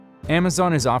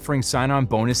Amazon is offering sign-on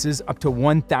bonuses up to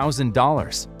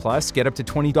 $1,000, plus get up to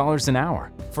 $20 an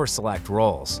hour for select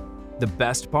roles. The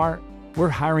best part? We're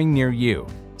hiring near you.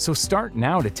 So start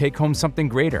now to take home something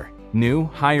greater. New,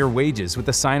 higher wages with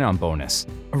a sign-on bonus,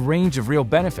 a range of real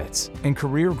benefits, and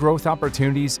career growth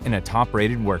opportunities in a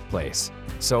top-rated workplace.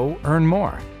 So earn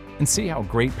more and see how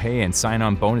great pay and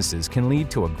sign-on bonuses can lead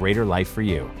to a greater life for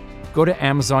you. Go to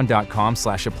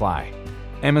amazon.com/apply.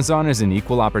 Amazon is an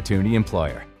equal opportunity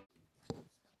employer.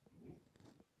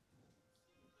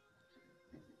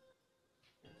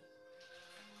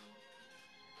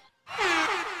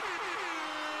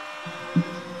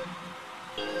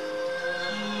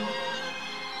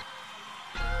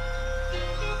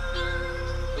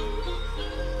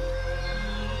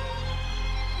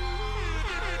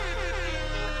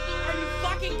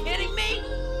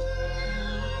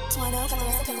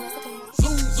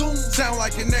 Sound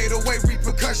like an 808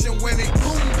 repercussion when it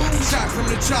boom, boom. Shot from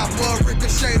the chopper,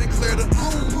 ricochet to clear the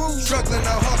boom, boom. Struggling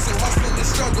to hustling to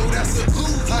struggle, that's a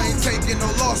lose. I ain't taking no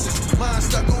losses, mine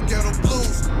stuck on ghetto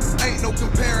blues. Ain't no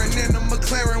comparing in a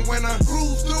McLaren when I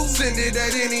cruise through. Send it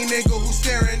at any nigga who's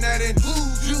staring at it.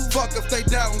 Lose you. Fuck if they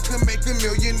doubt and could make a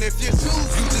million if you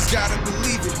choose. You just gotta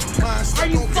believe it. Mine stuck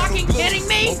Are you on fucking ghetto kidding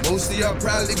me? Most of y'all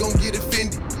probably gon' get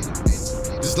offended.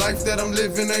 This life that I'm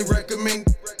living ain't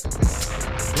recommended.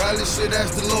 Probably should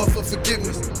ask the Lord for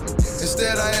forgiveness.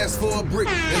 Instead, I asked for a brick.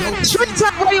 Street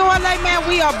Talk Radio all night, man.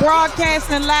 We are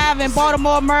broadcasting live in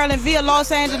Baltimore, Maryland, via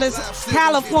Los Angeles,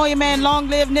 California, man. Long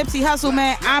live Nipsey Hussle,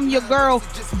 man. I'm your girl,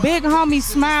 Big Homie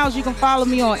Smiles. You can follow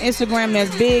me on Instagram. That's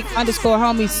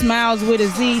Big_Homie Smiles with a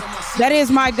Z. That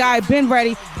is my guy, Ben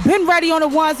Ready. Been ready on the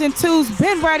ones and twos.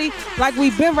 Been ready like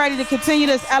we've been ready to continue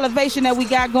this elevation that we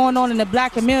got going on in the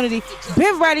black community.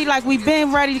 Been ready like we've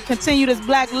been ready to continue this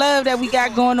black love that we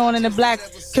got going on in the black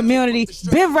community.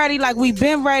 Been ready like we've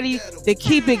been ready to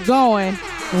keep it going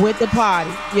with the party.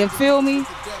 You feel me?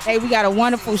 Hey, we got a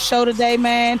wonderful show today,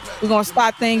 man. We're going to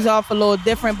start things off a little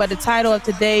different, but the title of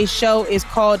today's show is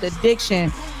called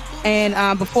Addiction.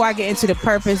 And before I get into the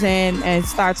purpose and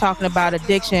start talking about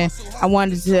addiction, I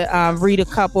wanted to read a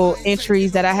couple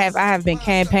entries that I have been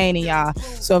campaigning, y'all.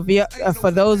 So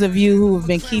for those of you who have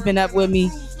been keeping up with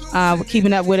me,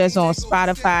 keeping up with us on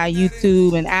Spotify,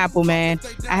 YouTube, and Apple, man,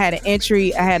 I had an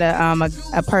entry. I had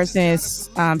a person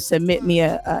submit me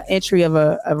a entry of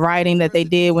a writing that they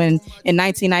did when in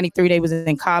 1993 they was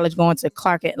in college going to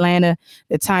Clark, Atlanta.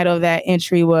 The title of that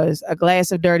entry was A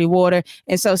Glass of Dirty Water.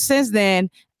 And so since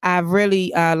then, I've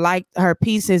really liked her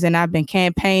pieces, and I've been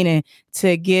campaigning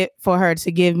to get for her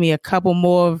to give me a couple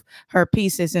more of her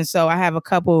pieces. And so I have a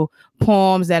couple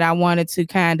poems that I wanted to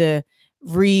kind of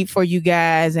read for you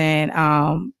guys and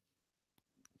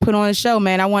put on the show,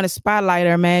 man. I want to spotlight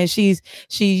her, man. She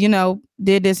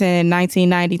did this in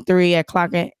 1993 at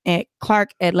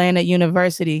Clark Atlanta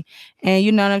University. And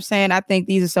you know what I'm saying? I think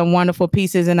these are some wonderful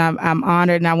pieces, and I'm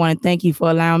honored, and I want to thank you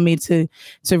for allowing me to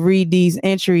read these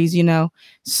entries, you know.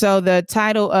 So the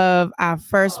title of our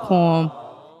first poem,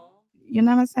 you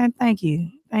know what I'm saying? Thank you.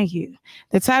 Thank you.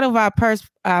 The title of our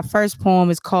first poem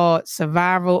is called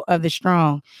Survival of the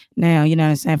Strong. Now, you know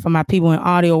what I'm saying? For my people in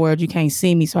audio world, you can't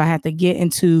see me, so I have to get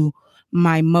into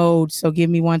my mode. So give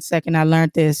me 1 second. I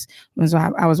learned this when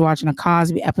I was watching a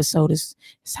Cosby episode. It's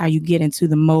how you get into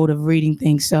the mode of reading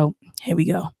things. So here we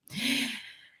go.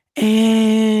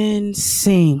 And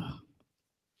sing.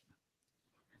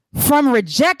 From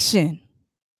rejection,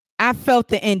 I felt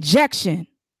the injection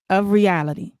of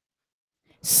reality.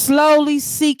 Slowly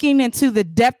seeking into the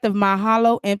depth of my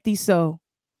hollow, empty soul,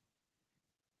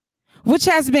 which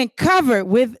has been covered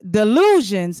with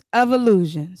delusions of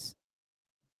illusions.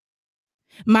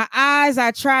 My eyes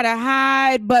I try to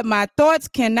hide, but my thoughts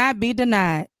cannot be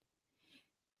denied.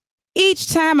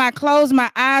 Each time I close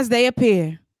my eyes, they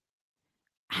appear.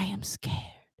 I am scared,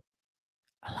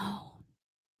 alone.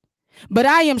 But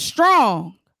I am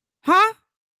strong, huh?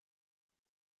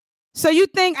 So you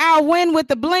think I'll win with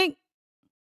the blink?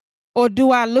 Or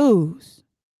do I lose?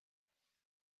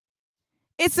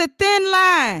 It's a thin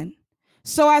line.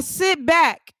 So I sit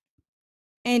back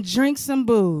and drink some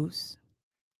booze.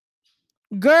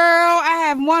 Girl, I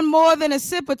have one more than a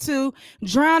sip or two.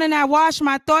 Drowning, I wash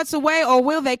my thoughts away, or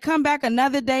will they come back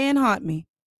another day and haunt me?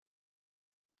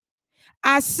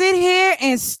 I sit here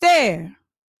and stare.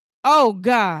 Oh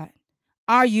God,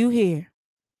 are you here?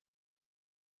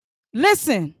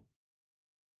 Listen.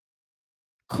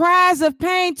 Cries of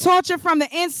pain, torture from the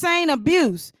insane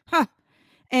abuse,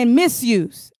 and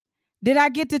misuse. Did I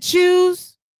get to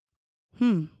choose?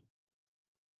 I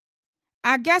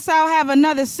guess I'll have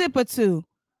another sip or two.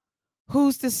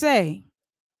 Who's to say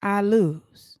I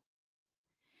lose?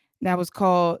 That was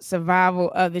called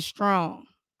Survival of the Strong.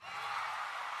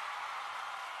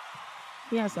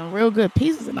 He had some real good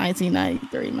pieces in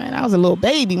 1993, man. I was a little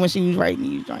baby when she was writing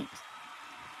these joints.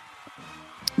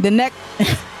 The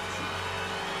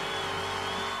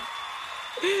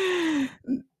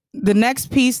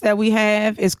next piece that we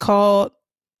have is called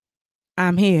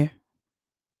I'm Here.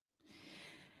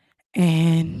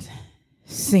 And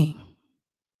sing.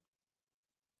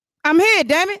 I'm here,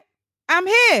 damn it. I'm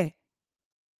here.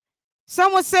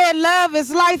 Someone said love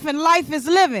is life and life is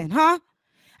living, huh?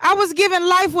 I was given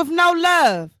life with no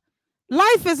love.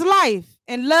 Life is life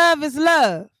and love is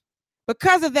love.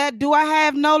 Because of that, do I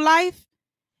have no life?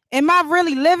 Am I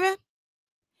really living?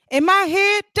 Am I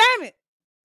here? Damn it.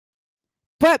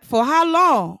 But for how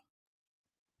long?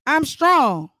 I'm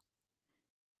strong.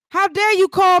 How dare you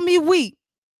call me weak?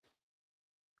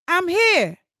 I'm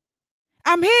here.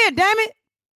 I'm here, damn it.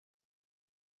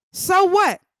 So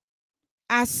what?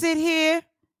 I sit here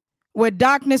where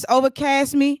darkness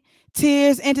overcasts me,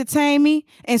 tears entertain me,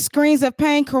 and screams of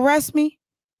pain caress me.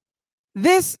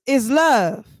 This is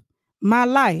love, my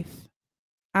life.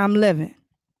 I'm living.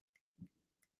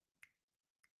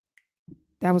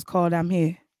 That was called I'm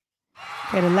Here.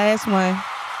 Okay, the last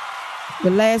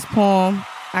poem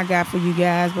I got for you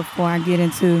guys before I get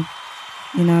into,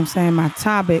 you know what I'm saying, my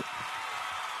topic.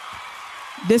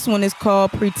 This one is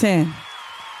called Pretend.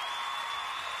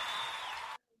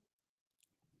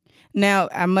 Now,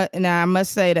 I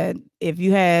must say that if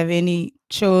you have any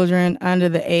children under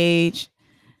the age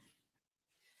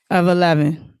of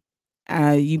 11,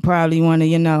 you probably want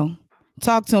to,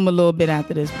 talk to them a little bit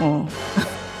after this poem.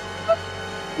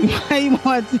 You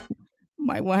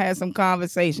might want to have some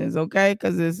conversations, okay?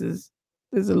 Because this is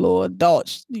a little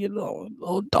adult, little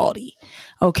adulty.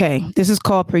 Okay, this is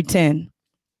called Pretend.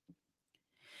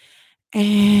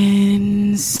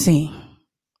 And sing.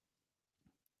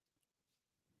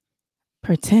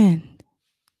 Pretend.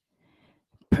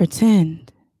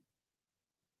 Pretend.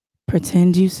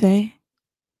 Pretend, you say?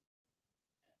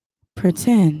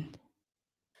 Pretend.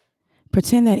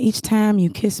 Pretend that each time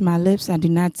you kiss my lips, I do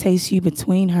not taste you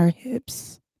between her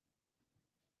hips.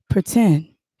 Pretend.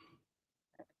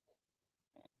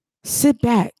 Sit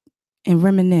back and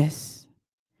reminisce.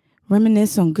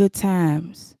 Reminisce on good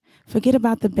times. Forget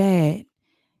about the bad.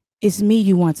 It's me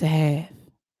you want to have.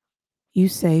 You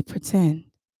say pretend.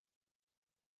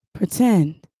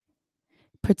 Pretend.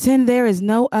 Pretend there is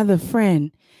no other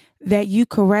friend that you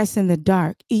caress in the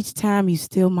dark each time you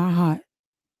steal my heart.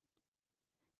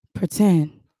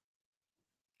 Pretend.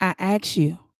 I ask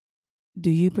you, do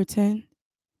you pretend?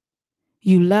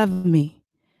 You love me.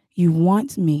 You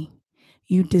want me.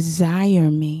 You desire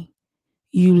me.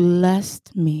 You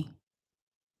lust me.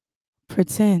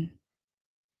 Pretend.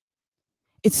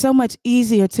 It's so much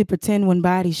easier to pretend when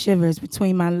body shivers,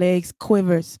 between my legs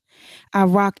quivers. I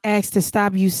rock axe to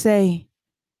stop, you say.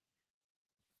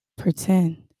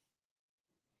 Pretend.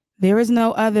 There is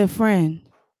no other friend.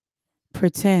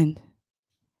 Pretend.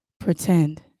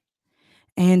 Pretend.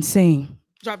 And sing.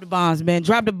 Drop the bombs, man.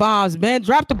 Drop the bombs, man.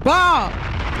 Drop the bomb.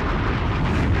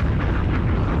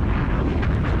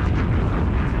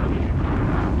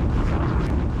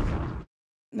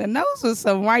 And those are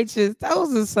some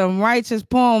righteous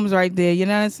poems right there. You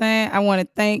know what I'm saying? I want to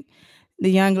thank the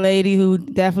young lady who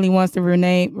definitely wants to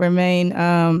remain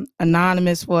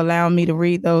anonymous for allowing me to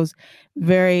read those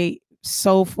very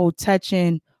soulful,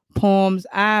 touching poems.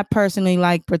 I personally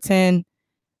like Pretend.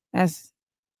 That's,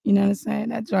 you know what I'm saying?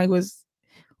 That joint was,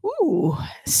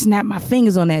 snap my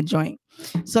fingers on that joint.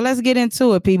 So let's get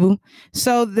into it, people.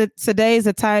 So today's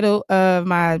the title of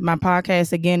my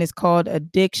podcast. Again, is called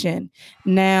Addiction.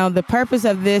 Now, the purpose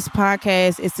of this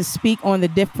podcast is to speak on the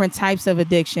different types of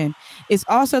addiction. It's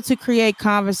also to create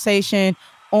conversation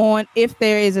on if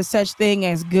there is a such thing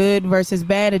as good versus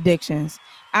bad addictions.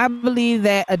 I believe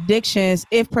that addictions,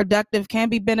 if productive, can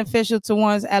be beneficial to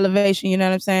one's elevation. You know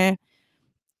what I'm saying?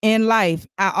 In life,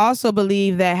 I also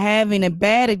believe that having a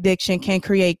bad addiction can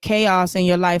create chaos in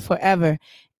your life forever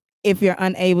if you're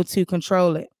unable to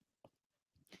control it.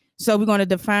 So we're going to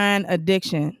define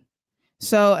addiction.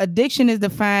 So addiction is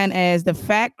defined as the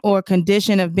fact or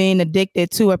condition of being addicted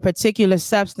to a particular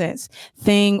substance,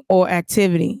 thing, or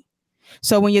activity.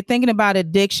 So when you're thinking about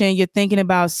addiction, you're thinking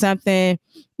about something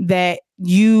that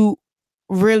you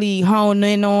really hone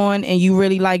in on and you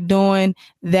really like doing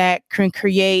that can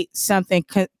create something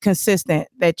consistent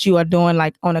that you are doing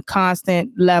like on a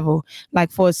constant level. Like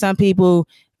for some people,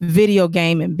 video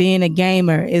gaming, being a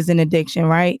gamer is an addiction,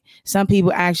 right? Some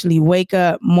people actually wake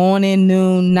up morning,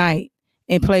 noon, night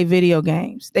and play video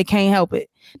games. They can't help it.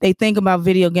 They think about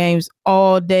video games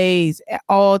all days, at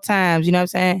all times, you know what I'm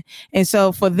saying? And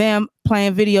so for them,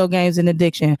 playing video games is an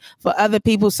addiction. For other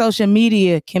people, social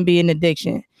media can be an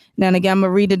addiction. Now, again, I'm going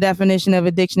to read the definition of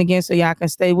addiction again so y'all can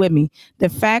stay with me. The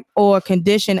fact or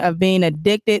condition of being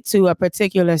addicted to a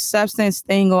particular substance,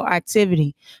 thing, or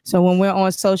activity. So when we're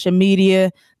on social media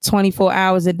 24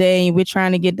 hours a day and we're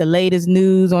trying to get the latest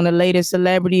news on the latest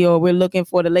celebrity, or we're looking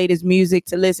for the latest music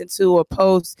to listen to or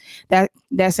post,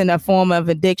 that's in a form of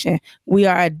addiction. We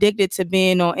are addicted to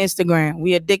being on Instagram.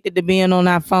 We're addicted to being on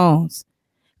our phones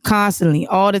constantly,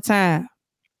 all the time.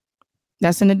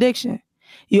 That's an addiction.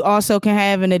 You also can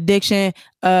have an addiction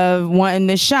of wanting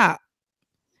to shop.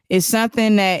 It's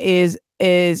something that is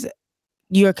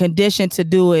you're conditioned to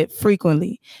do it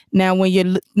frequently. Now, when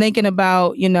you're thinking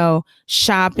about,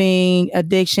 shopping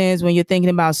addictions, when you're thinking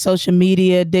about social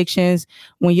media addictions,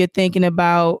 when you're thinking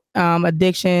about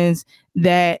addictions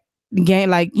that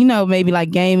maybe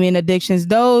like gaming addictions,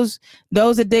 those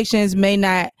addictions may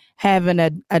not have a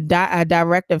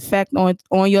direct effect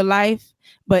on your life.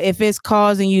 But if it's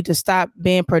causing you to stop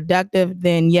being productive,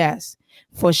 then yes.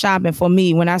 For shopping, for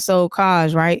me, when I sold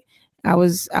cars, right, I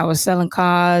was selling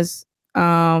cars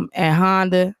at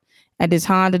this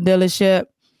Honda dealership,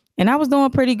 and I was doing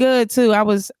pretty good too. I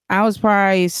was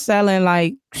probably selling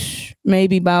like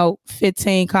maybe about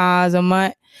 15 cars a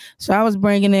month. So I was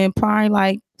bringing in probably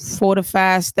like 4 to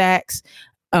 5 stacks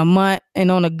a month. And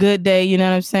on a good day, you know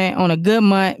what I'm saying? On a good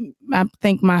month, I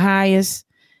think the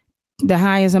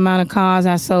highest amount of cars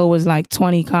I sold was like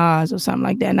 20 cars or something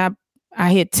like that. And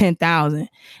I hit 10,000,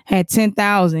 had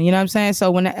 10,000, you know what I'm saying?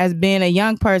 So as being a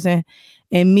young person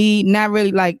and me not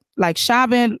really like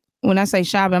shopping, when I say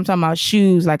shopping, I'm talking about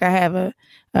shoes. Like I have a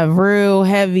real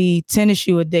heavy tennis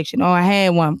shoe addiction. I had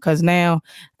one because now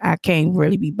I can't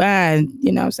really be buying,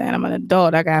 you know what I'm saying? I'm an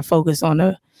adult. I got to focus on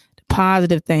the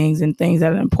positive things and things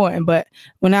that are important. But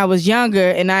when I was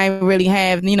younger and I really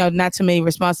have, not too many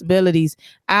responsibilities,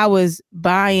 I was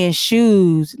buying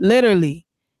shoes literally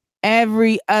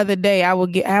every other day. I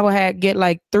would get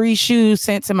like 3 shoes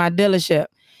sent to my dealership.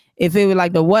 If it was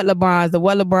like the What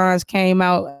LeBrons came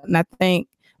out, and I think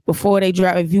before they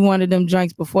dropped, if you wanted them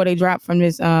drinks before they dropped from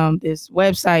this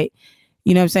website,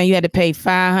 you know what I'm saying, you had to pay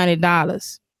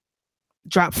 $500.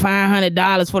 Drop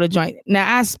 $500 for the joint.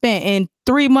 Now I spent in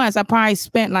 3 months, I probably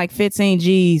spent like 15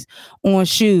 G's on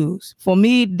shoes. For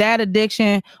me, that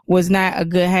addiction was not a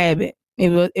good habit.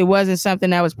 It wasn't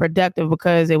something that was productive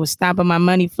because it was stopping my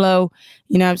money flow.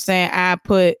 You know what I'm saying? I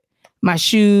put my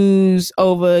shoes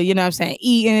over, you know what I'm saying,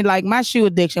 eating. Like my shoe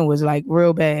addiction was like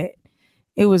real bad.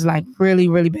 It was like really,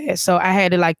 really bad. So I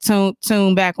had to like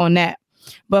tune back on that.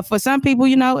 But for some people,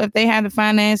 if they have the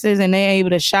finances and they're able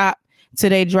to shop till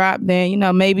they drop, then,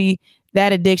 maybe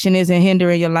that addiction isn't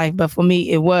hindering your life. But for me,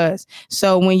 it was.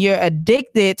 So when you're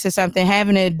addicted to something,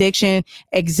 having an addiction,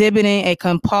 exhibiting a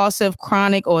compulsive,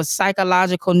 chronic, or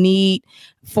psychological need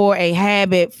for a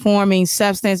habit, forming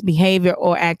substance, behavior,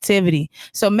 or activity.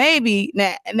 So maybe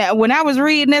now when I was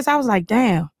reading this, I was like,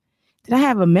 damn, did I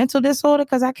have a mental disorder?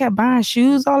 Because I kept buying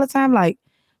shoes all the time. Like,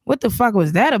 what the fuck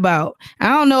was that about? I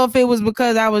don't know if it was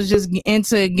because I was just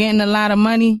into getting a lot of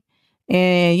money.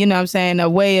 And, you know what I'm saying, a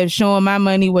way of showing my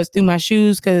money was through my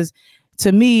shoes. Because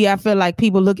to me, I feel like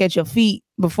people look at your feet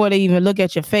before they even look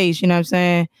at your face. You know what I'm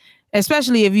saying?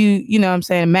 Especially if you know what I'm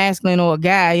saying, masculine or a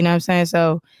guy, you know what I'm saying?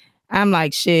 So I'm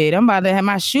like, shit, I'm about to have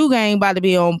my shoe game about to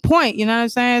be on point. You know what I'm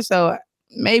saying? So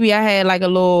maybe I had like a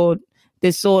little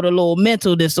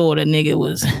mental disorder. Nigga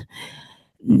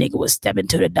was stepping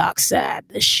to the dark side.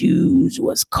 The shoes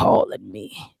was calling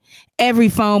me. Every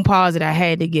phone pause that I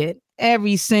had to get.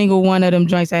 Every single one of them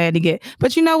joints I had to get.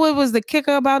 But you know what was the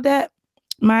kicker about that?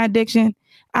 My addiction?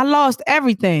 I lost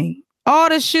everything. All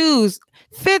the shoes.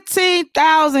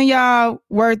 15,000 y'all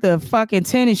worth of fucking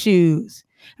tennis shoes.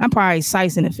 I'm probably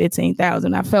sizing at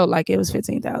 15,000. I felt like it was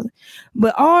 15,000.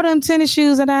 But all them tennis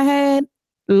shoes that I had,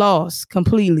 lost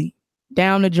completely.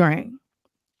 Down the drain.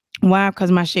 Why?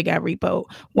 Because my shit got repoed.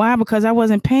 Why? Because I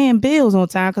wasn't paying bills on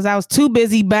time because I was too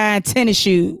busy buying tennis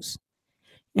shoes.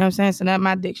 You know what I'm saying? So that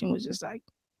my addiction was just like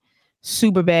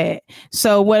super bad.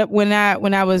 So when I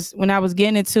was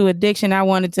getting into addiction, I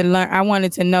wanted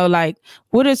to know like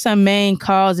what are some main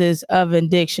causes of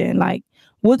addiction? Like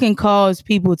what can cause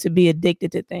people to be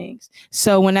addicted to things?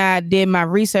 So when I did my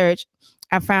research,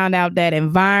 I found out that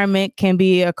environment can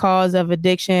be a cause of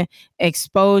addiction.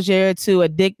 Exposure to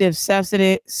addictive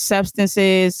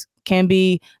substances can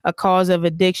be a cause of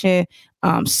addiction.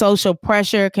 Social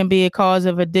pressure can be a cause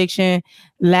of addiction.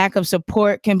 Lack of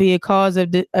support can be a cause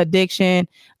of addiction.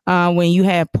 When you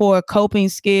have poor coping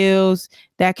skills,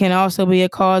 that can also be a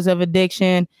cause of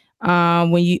addiction.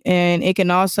 And it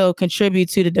can also contribute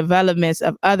to the developments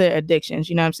of other addictions,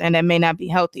 you know what I'm saying, that may not be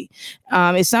healthy.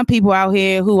 It's some people out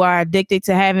here who are addicted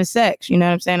to having sex, you know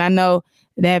what I'm saying. I know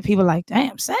that people are like,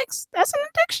 damn, sex, that's an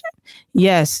addiction.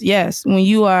 Yes. When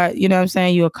you are, you know what I'm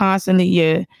saying, you're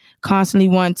constantly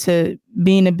want to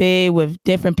be in the bed with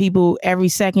different people every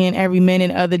second, every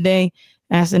minute of the day.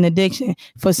 That's an addiction.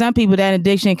 For some people, that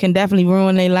addiction can definitely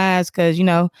ruin their lives because, you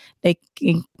know, they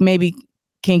can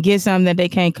get something that they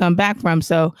can't come back from.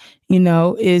 So, you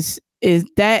know, is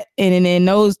that, and in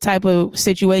those type of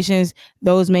situations,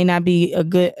 those may not be a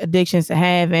good addictions to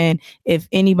have. And if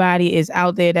anybody is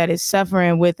out there that is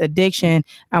suffering with addiction,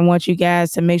 I want you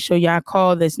guys to make sure y'all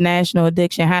call this National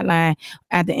Addiction Hotline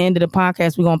at the end of the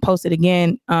podcast. We're going to post it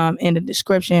again in the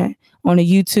description on the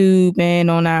YouTube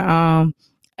and on our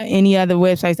any other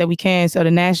websites that we can. So the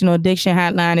National Addiction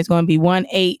Hotline is going to be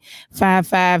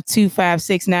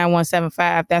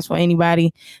 1-855-256-9175. That's for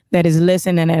anybody that is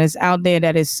listening and that is out there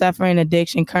that is suffering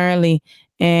addiction currently.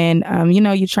 And, you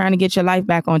know, you're trying to get your life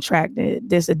back on track.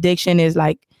 This addiction is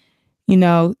like, you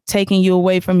know, taking you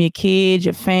away from your kids,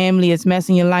 your family. It's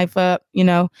messing your life up. You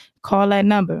know, call that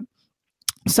number.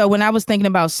 So when I was thinking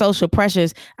about social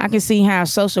pressures, I can see how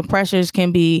social pressures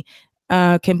can be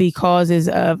causes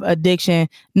of addiction.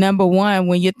 Number one,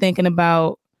 when you're thinking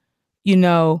about, you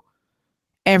know,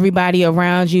 everybody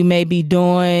around you may be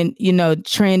doing, you know,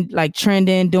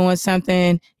 trending, doing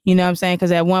something, you know what I'm saying?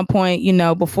 Because at one point, you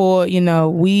know, before, you know,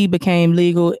 weed became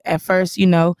legal, at first, you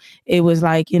know, it was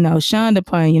like, you know, shunned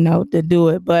upon, you know, to do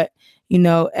it. But, you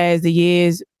know, as the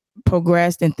years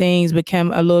progressed and things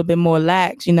became a little bit more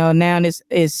lax, you know, now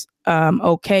it's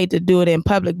okay to do it in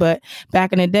public. But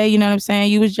back in the day, you know what I'm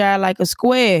saying, you was just like a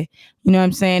square, you know what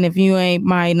I'm saying, if you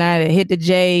might not hit the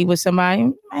J with somebody,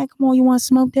 man, come on, you want to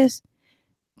smoke this?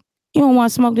 You don't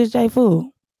want to smoke this J food.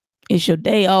 It's your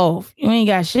day off. You ain't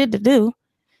got shit to do.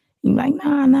 You like,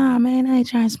 nah, man, I ain't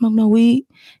trying to smoke no weed.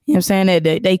 You know what I'm saying?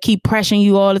 That they keep pressuring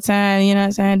you all the time, you know what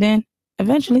I'm saying? Then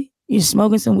eventually you're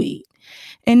smoking some weed.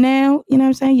 And now, you know what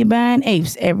I'm saying, you're buying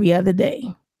apes every other day.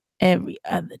 Every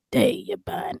other day you're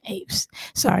buying apes.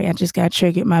 Sorry, I just got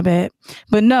triggered, my bad.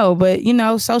 But you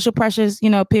know, social pressures, you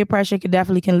know, peer pressure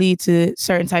can lead to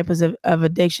certain types of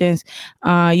addictions.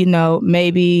 You know,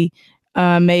 maybe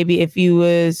if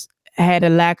you had a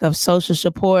lack of social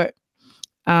support,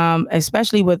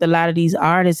 especially with a lot of these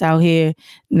artists out here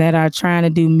that are trying to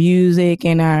do music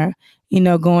and are, you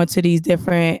know, going to these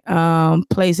different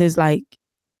places like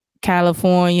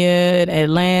California,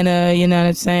 Atlanta, you know what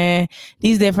I'm saying?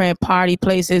 These different party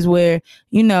places where,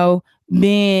 you know,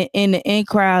 being in the in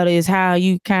crowd is how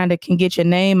you kind of can get your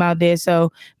name out there.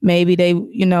 So maybe they,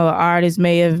 you know, artists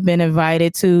may have been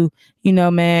invited to, you know,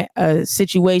 man, a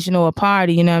situation or a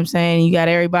party, you know what I'm saying? You got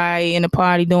everybody in the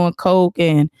party doing coke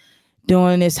and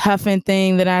doing this huffing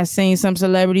thing that I've seen some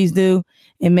celebrities do.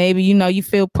 And maybe, you know, you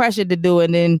feel pressured to do it.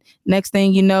 And then next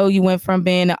thing you know, you went from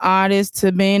being an artist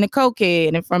to being a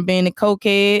cokehead, and from being a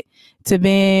cokehead to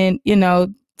being, you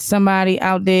know, somebody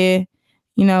out there,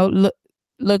 you know,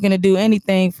 looking to do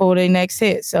anything for their next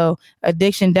hit. So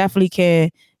addiction definitely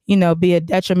can, you know, be a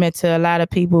detriment to a lot of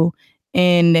people,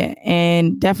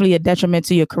 and definitely a detriment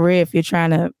to your career if you're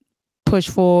trying to push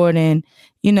forward and,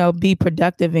 you know, be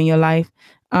productive in your life.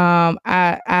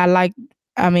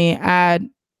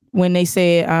 When they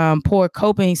said poor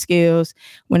coping skills,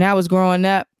 when I was growing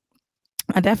up,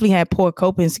 I definitely had poor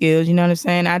coping skills. You know what I'm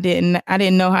saying? I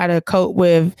didn't know how to cope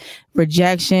with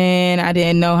rejection. I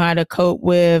didn't know how to cope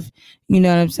with, you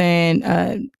know what I'm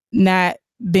saying, not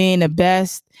being the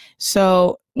best.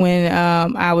 So when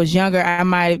I was younger, I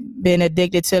might have been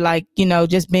addicted to, like, you know,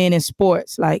 just being in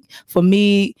sports. Like for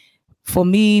me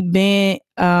being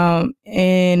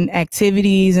in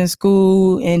activities in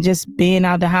school and just being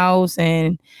out the house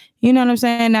and, you know what I'm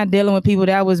saying, not dealing with people,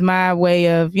 that was my way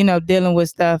of, you know, dealing with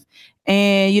stuff.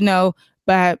 And, you know,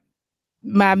 by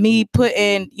me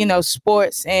putting, you know,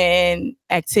 sports and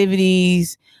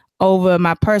activities over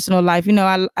my personal life, you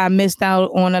know, I missed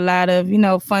out on a lot of, you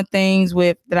know, fun things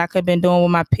that I could have been doing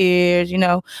with my peers, you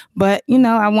know. But, you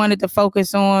know, I wanted to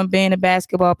focus on being a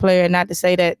basketball player. Not to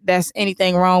say that that's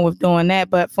anything wrong with doing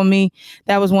that, but for me,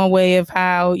 that was one way of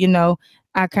how, you know,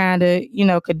 I kind of, you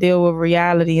know, could deal with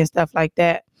reality and stuff like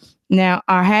that. Now,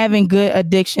 are having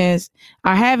addictions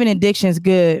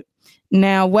good?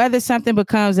 Now, whether something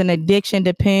becomes an addiction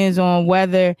depends on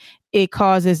whether it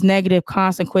causes negative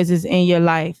consequences in your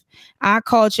life. Our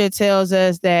culture tells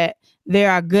us that there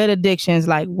are good addictions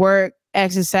like work,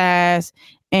 exercise,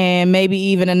 and maybe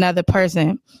even another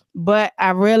person. But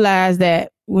I realized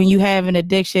that when you have an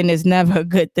addiction, it's never a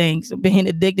good thing. So being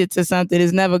addicted to something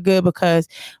is never good, because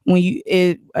when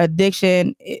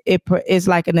addiction is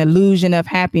like an illusion of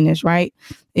happiness, right?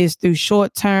 It's through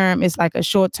short term. It's like a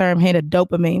short term hit of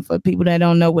dopamine. For people that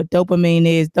don't know what dopamine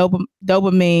is,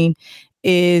 dopamine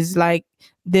is like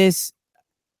this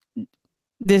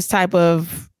type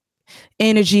of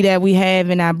energy that we have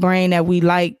in our brain that we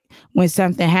like when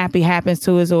something happy happens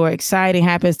to us, or exciting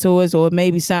happens to us, or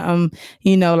maybe something,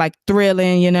 like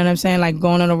thrilling, you know what I'm saying? Like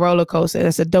going on a roller coaster.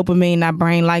 That's a dopamine. Our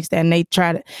brain likes that. And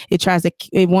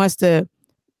it wants to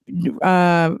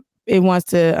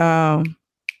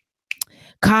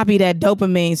copy that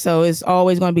dopamine. So it's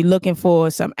always going to be looking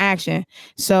for some action.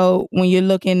 So when you're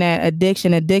looking at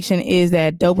addiction is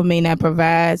that dopamine that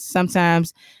provides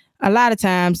a lot of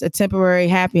times a temporary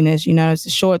happiness. It's a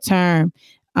short term.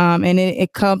 And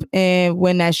it comes, and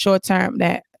when that short term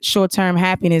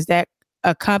happiness that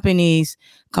accompanies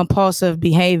compulsive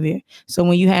behavior. So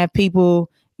when you have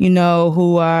people,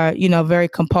 who are, very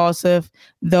compulsive,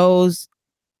 those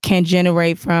can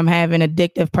generate from having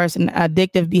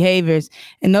addictive behaviors.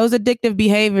 And those addictive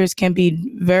behaviors can be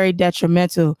very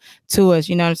detrimental to us.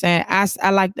 You know what I'm saying?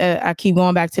 I keep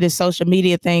going back to this social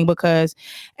media thing, because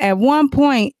at one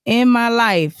point in my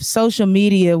life, social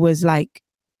media was like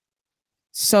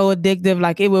so addictive.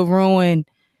 Like it ruined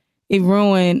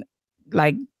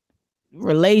like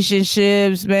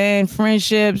relationships, man,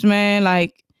 friendships, man.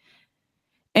 Like,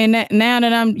 and now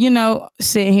that I'm,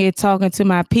 sitting here talking to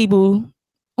my people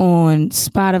on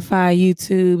Spotify,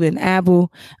 YouTube, and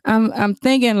Apple, I'm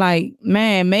thinking like,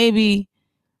 man, maybe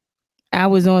I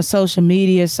was on social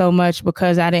media so much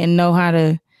because I didn't know how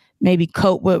to maybe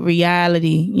cope with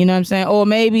reality. You know what I'm saying? Or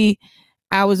maybe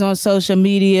I was on social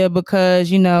media because,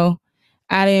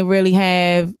 I didn't really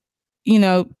have,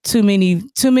 too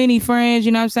many friends,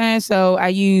 you know what I'm saying? So I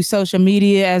use social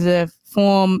media as a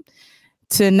form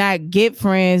to not get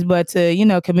friends, but to,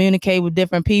 communicate with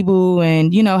different people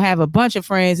and, have a bunch of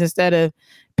friends instead of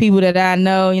people that I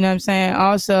know, you know what I'm saying?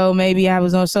 Also, maybe I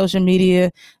was on social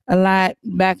media a lot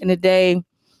back in the day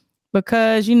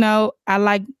because, I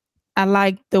like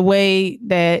the way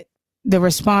that the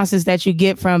responses that you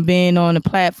get from being on the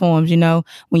platforms.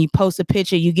 When you post a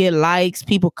picture, you get likes,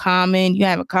 people comment, you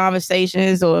have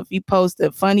conversations, or if you post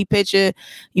a funny picture,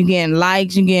 you getting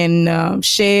likes, you getting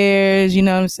shares, you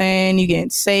know what I'm saying? You getting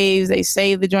saves, they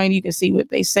save the joint, you can see what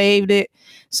they saved it.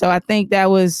 So I think that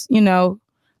was,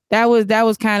 that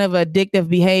was kind of addictive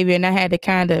behavior, and I had to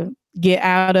kind of get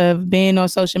out of being on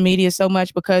social media so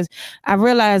much, because I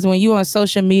realized when you're on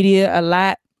social media a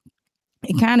lot,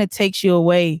 it kind of takes you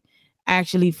away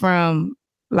actually from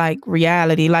like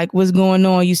reality, like what's going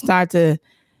on. You start to,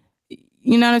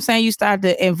 you know what I'm saying? You start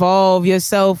to involve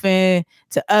yourself into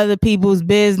other people's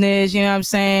business. You know what I'm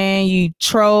saying? You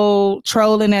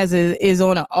trolling is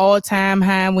on an all-time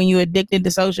high when you're addicted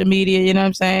to social media. You know what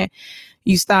I'm saying?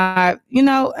 You start,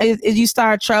 you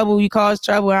start trouble, you cause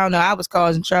trouble. I don't know. I was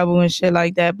causing trouble and shit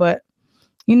like that. But,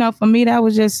 for me, that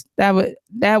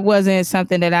wasn't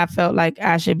something that I felt like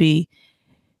I should be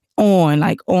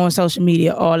on social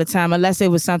media all the time, unless it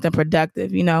was something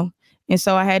productive, And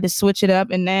so I had to switch it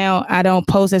up, and now I don't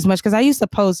post as much, because I used to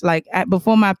post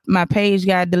before my page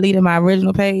got deleted, my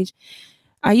original page,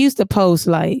 I used to post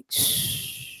probably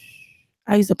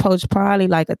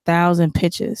 1,000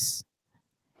 pictures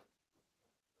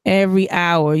every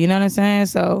hour. You know what I'm saying?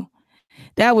 So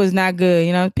that was not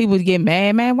good. People would get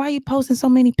mad, man, why are you posting so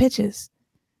many pictures?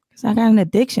 I got an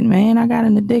addiction, man. I got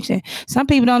an addiction. Some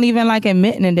people don't even like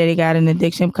admitting that they got an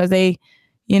addiction, because they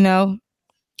enjoy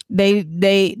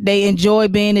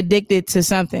being addicted to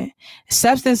something.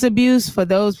 Substance abuse, for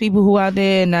those people who out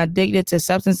there and are addicted to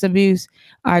substance abuse,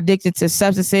 are addicted to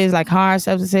substances like hard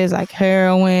substances like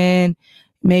heroin,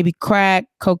 maybe crack,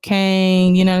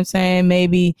 cocaine, you know what I'm saying?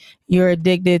 Maybe you're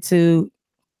addicted to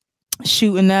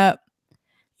shooting up.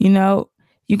 You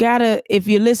gotta, if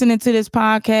you're listening to this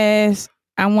podcast,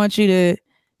 I want you to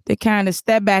kind of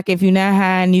step back if you're not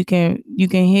high and you can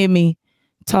hear me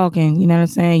talking. You know what I'm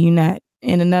saying? You're not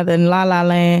in another la-la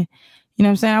land. You know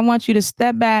what I'm saying? I want you to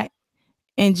step back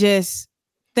and just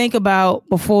think about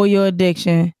before your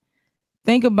addiction.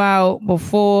 Think about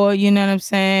before, you know what I'm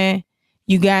saying,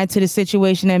 you got into the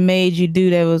situation that made you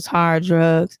do that was hard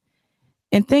drugs.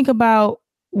 And think about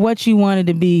what you wanted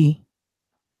to be.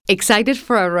 Excited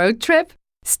for a road trip?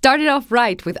 Start it off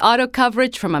right with auto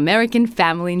coverage from American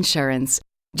Family Insurance.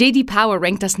 J.D. Power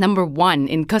ranked us #1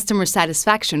 in customer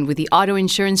satisfaction with the auto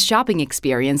insurance shopping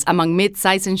experience among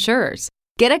mid-size insurers.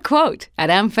 Get a quote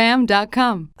at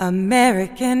amfam.com.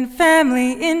 American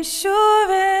Family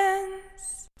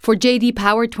Insurance. For JD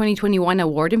Power 2021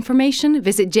 award information,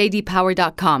 visit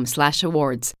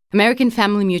jdpower.com/awards. American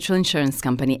Family Mutual Insurance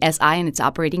Company, SI, and its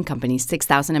operating companies,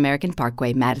 6000 American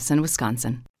Parkway, Madison,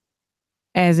 Wisconsin.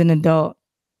 As an adult.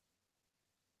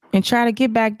 And try to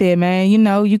get back there, man. You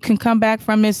know, you can come back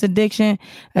from this addiction.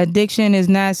 Addiction is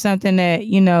not something that,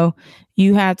 you know,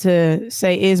 you have to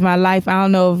say is my life. I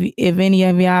don't know if any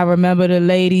of y'all remember the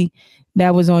lady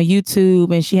that was on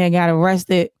YouTube and she had got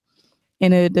arrested.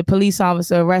 And the police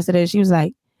officer arrested her. She was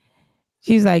like,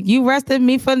 you arrested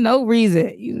me for no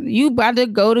reason. You about to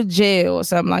go to jail or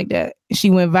something like that. She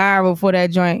went viral for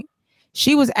that joint.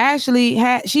 She actually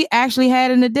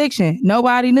had an addiction.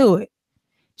 Nobody knew it.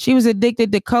 She was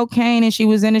addicted to cocaine and she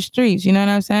was in the streets. You know what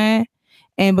I'm saying?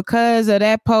 And because of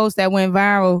that post that went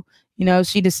viral, you know,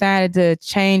 she decided to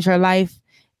change her life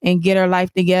and get her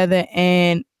life together.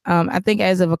 And I think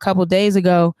as of a couple days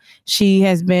ago, she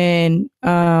has been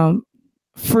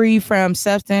free from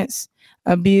substance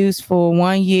abuse for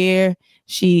 1 year.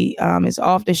 She is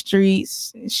off the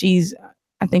streets.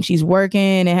 I think she's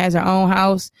working and has her own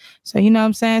house. So, you know what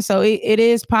I'm saying? So it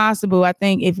is possible. I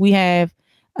think if we have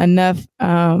enough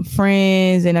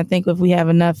friends and I think if we have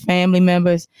enough family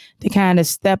members to kind of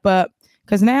step up,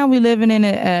 because now we're living in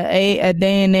a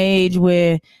day and age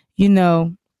where, you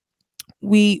know,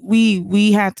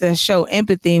 we have to show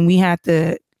empathy and we have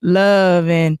to love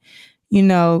and, you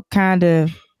know, kind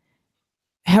of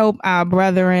help our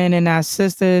brethren and our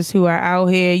sisters who are out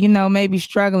here, you know, maybe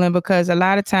struggling, because a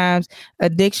lot of times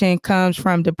addiction comes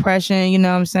from depression, you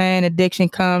know what I'm saying? Addiction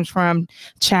comes from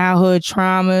childhood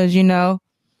traumas, you know.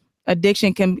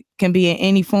 Addiction can be in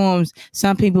any forms.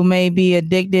 Some people may be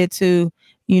addicted to,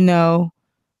 you know,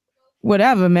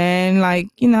 whatever, man. Like,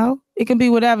 you know, it can be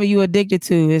whatever you addicted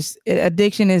to.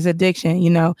 Addiction is addiction, you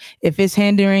know. If it's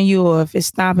hindering you or if it's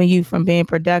stopping you from being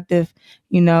productive,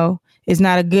 you know, it's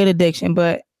not a good addiction.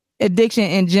 But addiction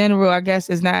in general, I guess,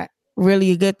 is not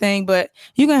really a good thing. But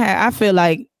you can have, I feel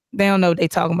like they don't know what they're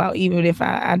talking about, even if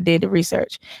I did the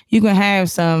research. You can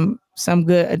have some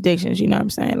good addictions, you know what I'm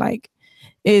saying? Like,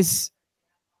 you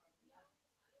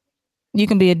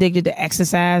can be addicted to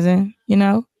exercising, you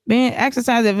know,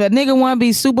 exercising. If a nigga want to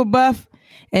be super buff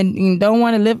and don't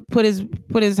want to put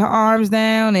his arms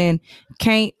down and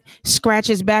can't scratch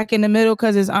his back in the middle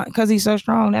because he's so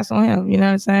strong, that's on him. You know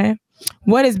what I'm saying?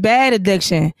 What is bad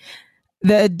addiction?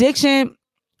 The addiction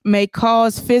may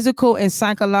cause physical and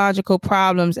psychological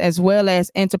problems as well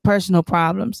as interpersonal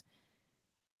problems,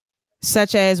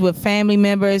 such as with family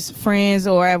members, friends,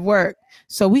 or at work.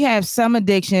 So we have some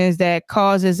addictions that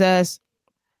causes us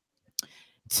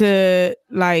to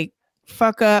like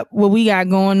fuck up what we got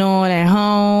going on at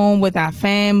home with our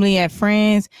family, at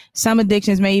friends. Some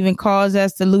addictions may even cause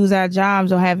us to lose our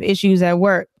jobs or have issues at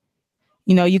work.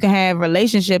 You know, you can have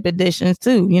relationship addictions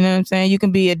too. You know what I'm saying? You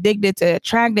can be addicted to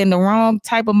attracting the wrong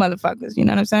type of motherfuckers. You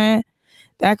know what I'm saying?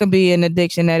 That could be an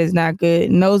addiction that is not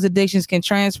good. And those addictions can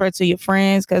transfer to your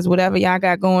friends because whatever y'all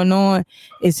got going on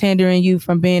is hindering you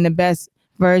from being the best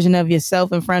version of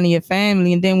yourself in front of your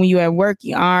family. And then when you're at work,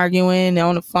 you're arguing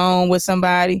on the phone with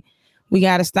somebody. We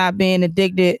got to stop being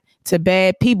addicted to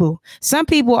bad people. Some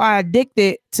people are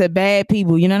addicted to bad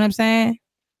people. You know what I'm saying?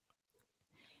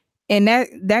 And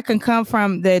that can come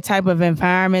from the type of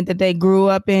environment that they grew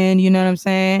up in. You know what I'm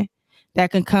saying? That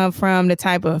can come from the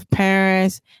type of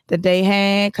parents that they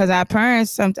had. Because our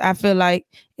parents, I feel like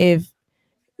if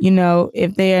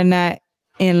they are not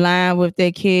in line with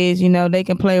their kids, you know, they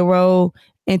can play a role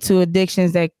into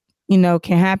addictions that, you know,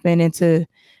 can happen into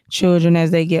children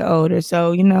as they get older.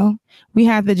 So, you know, we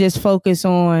have to just focus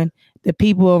on the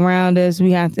people around us.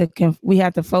 We have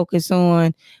to focus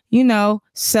on, you know,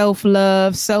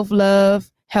 self-love.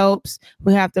 Self-love helps.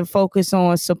 We have to focus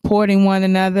on supporting one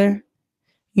another.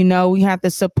 You know, we have to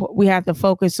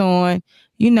focus on,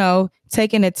 you know,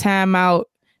 taking the time out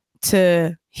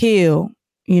to heal,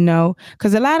 you know,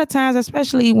 because a lot of times,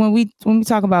 especially when we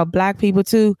talk about Black people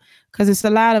too, because it's a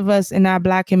lot of us in our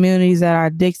Black communities that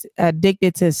are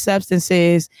addicted to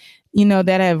substances, you know,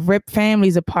 that have ripped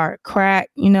families apart. Crack,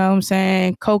 you know what I'm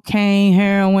saying? Cocaine,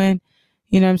 heroin,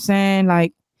 you know what I'm saying?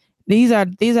 Like these are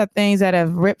things that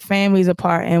have ripped families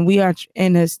apart. And we are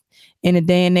in a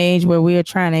day and age where we are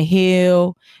trying to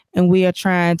heal and we are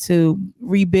trying to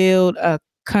rebuild a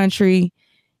country,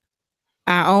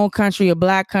 our own country, a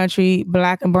Black country,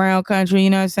 Black and brown country, you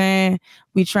know what I'm saying?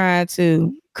 We trying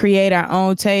to create our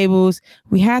own tables.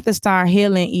 We have to start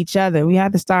healing each other. We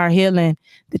have to start healing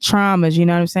the traumas, you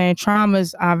know what I'm saying?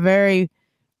 Traumas are very,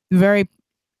 very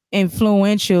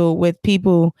influential with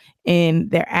people in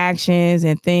their actions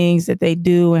and things that they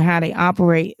do and how they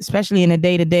operate, especially in a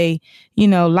day-to-day,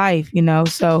 life,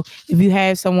 So if you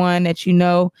have someone that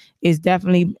is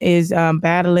definitely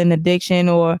battling addiction,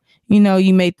 or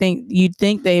you may think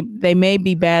they may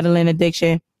be battling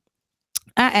addiction,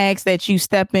 I ask that you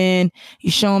step in,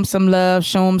 you show them some love,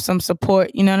 show them some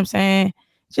support. You know what I'm saying?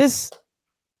 Just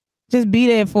be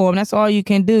there for them. That's all you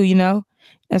can do.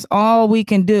 That's all we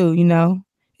can do.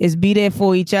 Is be there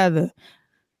for each other.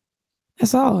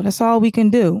 That's all we can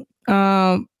do.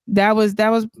 That was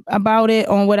about it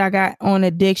on what I got on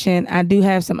addiction. I do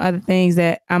have some other things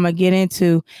that I'm gonna get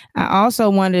into. I also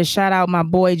wanted to shout out my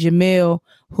boy Jamil,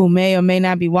 who may or may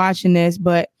not be watching this,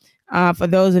 but for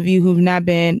those of you who've not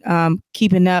been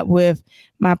keeping up with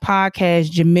my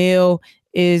podcast, Jamil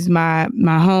is my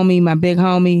homie, my big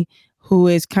homie, who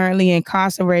is currently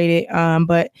incarcerated,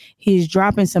 but he's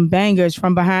dropping some bangers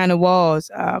from behind the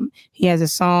walls. He has a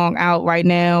song out right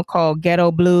now called Ghetto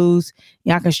Blues.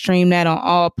 Y'all can stream that on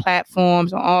all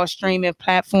platforms, on all streaming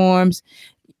platforms.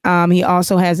 He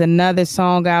also has another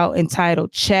song out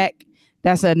entitled Check.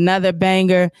 That's another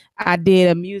banger. I did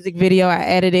a music video. I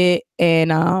edited,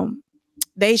 and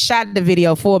they shot the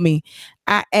video for me.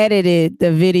 I edited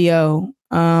the video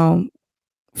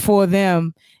for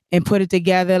them and put it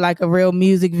together like a real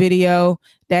music video.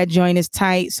 That joint is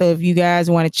tight. So if you guys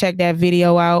want to check that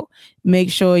video out, make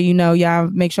sure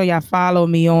y'all follow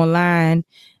me online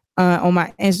on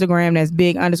my Instagram. That's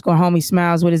big_homie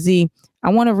smiles with a Z. I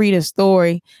want to read a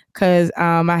story because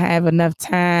I have enough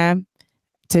time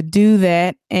to do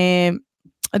that. And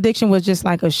addiction was just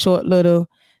like a short little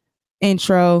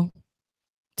intro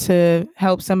to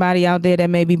help somebody out there that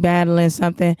may be battling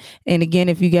something. And again,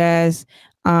 if you guys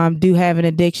do have an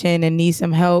addiction and need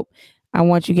some help, I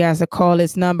want you guys to call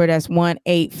this number. That's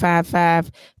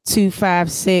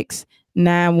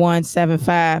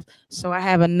 1-855-256-9175. So I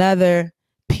have another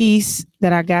piece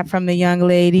that I got from the young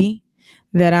lady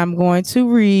that I'm going to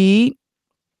read.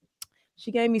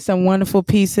 She gave me some wonderful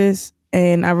pieces,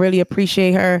 and I really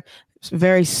appreciate her. She's a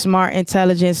very smart,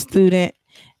 intelligent student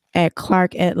at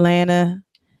Clark Atlanta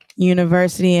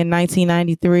University in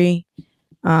 1993.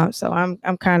 So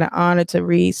I'm kind of honored to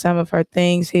read some of her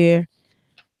things here.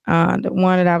 The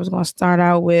one that I was going to start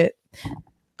out with,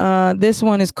 this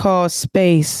one is called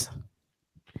Space.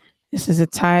 This is a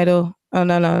title. Oh,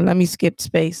 no, let me skip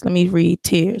Space. Let me read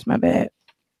Tears. My bad.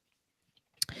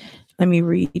 Let me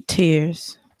read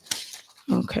Tears.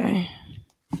 Okay.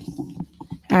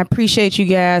 I appreciate you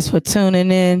guys for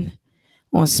tuning in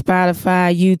on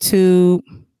Spotify, YouTube,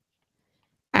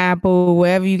 Apple,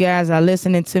 wherever you guys are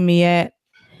listening to me at.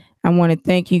 I want to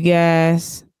thank you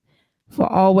guys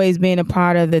for always being a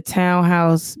part of the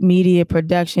Townhouse Media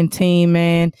production team,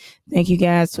 man. Thank you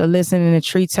guys for listening to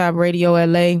Treetop Radio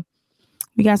LA.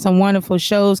 We got some wonderful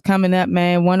shows coming up,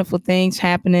 man. Wonderful things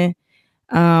happening.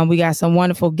 We got some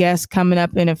wonderful guests coming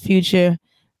up in the future.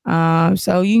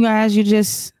 So you guys, you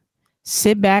just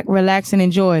sit back, relax, and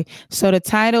enjoy. So the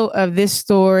title of this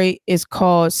story is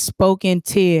called Spoken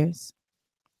Tears.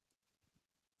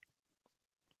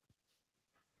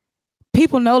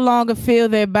 People no longer feel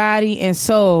their body and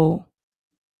soul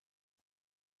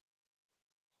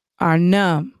are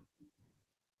numb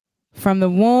from the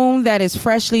wound that is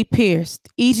freshly pierced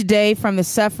each day from the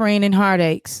suffering and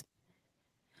heartaches.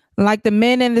 Like the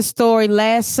men in the story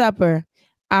Last Supper,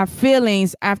 our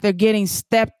feelings after getting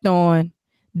stepped on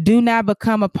do not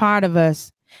become a part of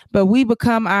us, but we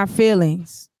become our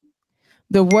feelings.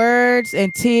 The words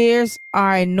and tears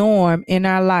are a norm in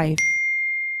our life.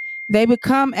 They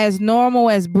become as normal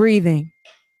as breathing.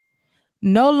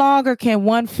 No longer can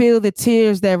one feel the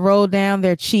tears that roll down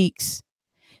their cheeks.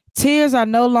 Tears are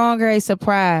no longer a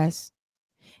surprise.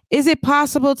 Is it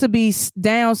possible to be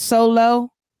down so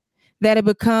low that it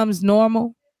becomes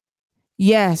normal?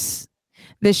 Yes.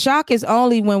 The shock is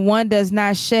only when one does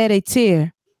not shed a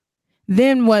tear.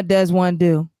 Then what does one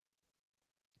do?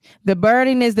 The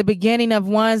burden is the beginning of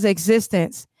one's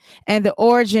existence and the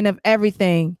origin of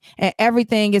everything, and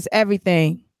everything is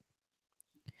everything.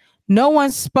 No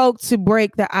one spoke to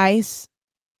break the ice.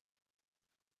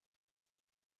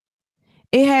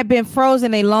 It had been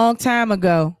frozen a long time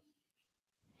ago.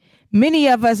 Many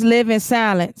of us live in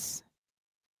silence.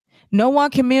 No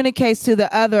one communicates to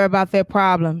the other about their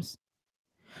problems.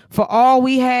 For all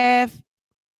we have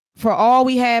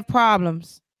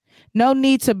problems. No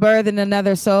need to burden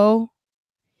another soul.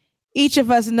 Each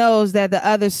of us knows that the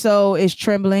other soul is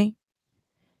trembling.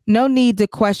 No need to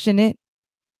question it.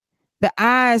 The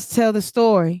eyes tell the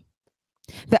story.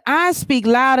 The eyes speak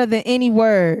louder than any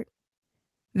word.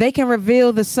 They can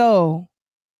reveal the soul.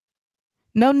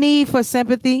 No need for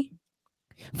sympathy,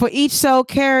 for each soul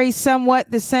carries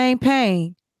somewhat the same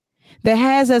pain that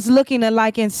has us looking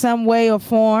alike in some way or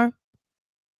form.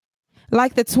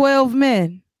 Like the 12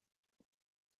 men,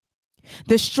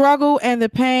 the struggle and the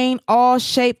pain all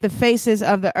shape the faces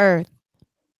of the earth.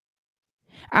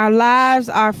 Our lives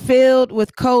are filled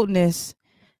with coldness,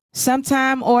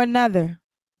 sometime or another.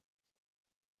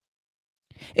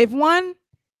 If one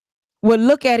would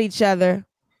look at each other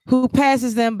who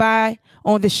passes them by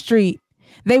on the street,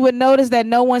 they would notice that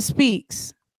no one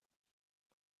speaks.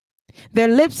 Their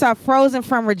lips are frozen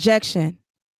from rejection.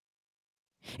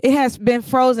 It has been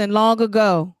frozen long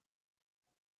ago,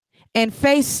 and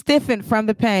face stiffened from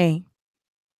the pain.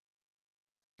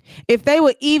 If they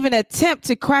would even attempt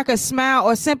to crack a smile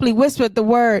or simply whisper the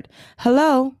word,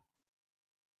 hello,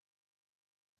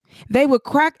 they would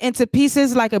crack into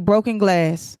pieces like a broken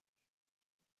glass.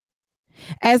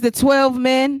 As the 12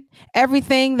 men,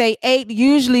 everything they ate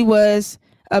usually was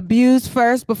abused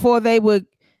first before they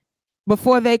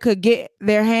could get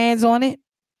their hands on it.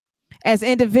 As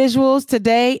individuals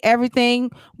today,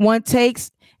 everything one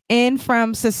takes in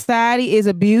from society is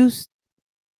abused.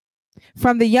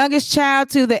 From the youngest child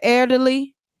to the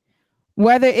elderly,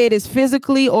 whether it is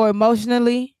physically or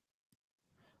emotionally,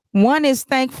 one is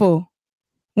thankful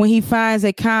when he finds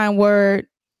a kind word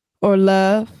or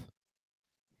love.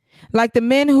 Like the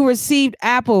men who received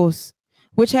apples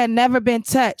which had never been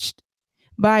touched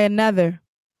by another.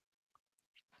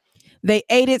 They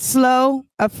ate it slow,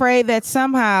 afraid that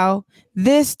somehow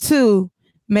this too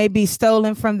may be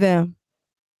stolen from them.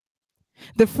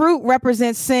 The fruit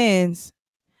represents sins,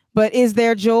 but is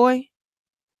there joy?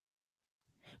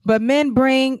 But men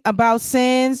bring about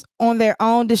sins on their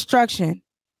own destruction.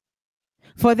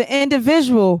 For the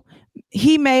individual,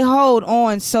 he may hold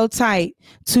on so tight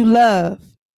to love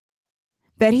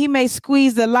that he may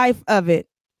squeeze the life of it,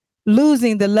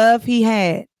 losing the love he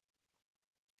had.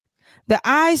 The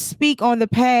eyes speak on the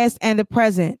past and the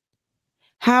present.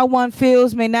 How one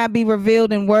feels may not be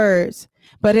revealed in words,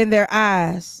 but in their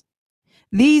eyes.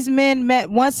 These men met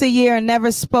once a year and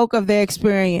never spoke of their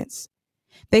experience.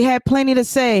 They had plenty to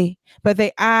say, but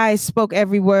their eyes spoke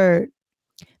every word.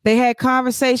 They had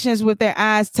conversations with their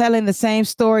eyes telling the same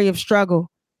story of struggle.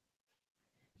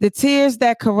 The tears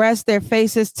that caressed their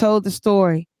faces told the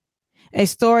story, a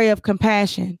story of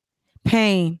compassion,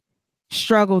 pain,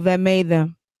 struggle that made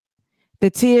them. The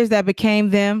tears that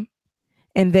became them,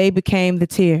 and they became the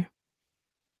tear.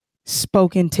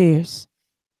 Spoken tears.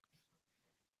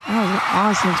 That was an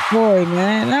awesome story,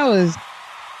 man.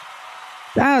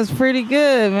 That was pretty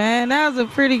good, man. That was a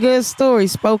pretty good story.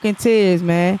 Spoken tears,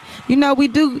 man. You know,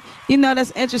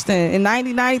 that's interesting. In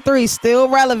 1993, still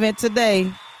relevant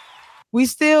today. We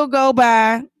still go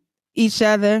by each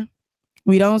other.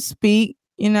 We don't speak,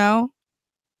 We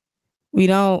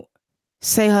don't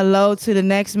say hello to the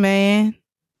next man.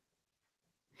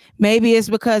 Maybe it's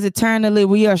because eternally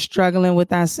we are struggling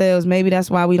with ourselves. Maybe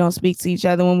that's why we don't speak to each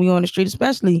other when we're on the street,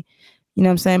 especially,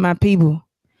 my people.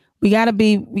 We gotta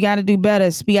do better.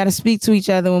 We gotta speak to each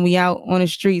other when we out on the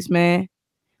streets, man.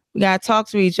 We gotta talk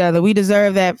to each other. We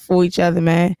deserve that for each other,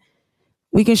 man.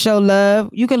 We can show love.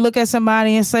 You can look at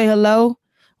somebody and say hello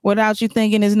without you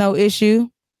thinking there's no issue.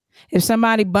 If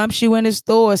somebody bumps you in the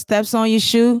store or steps on your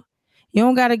shoe, you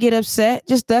don't gotta get upset.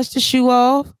 Just dust the shoe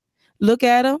off. Look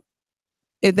at them.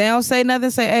 If they don't say nothing,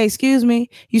 say, hey, excuse me,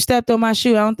 you stepped on my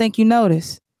shoe. I don't think you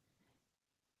noticed.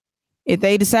 If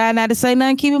they decide not to say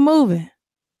nothing, keep it moving.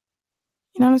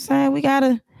 You know what I'm saying? We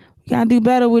gotta do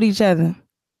better with each other.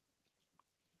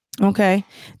 Okay.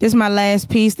 This is my last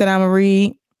piece that I'm gonna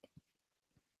read.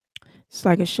 It's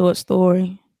like a short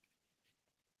story.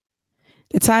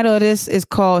 The title of this is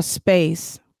called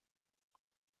Space.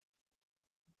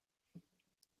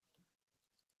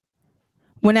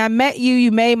 When I met you,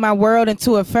 you made my world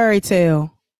into a fairy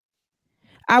tale.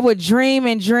 I would dream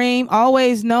and dream,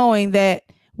 always knowing that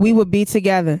we would be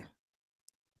together.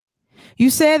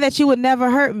 You said that you would never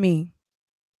hurt me,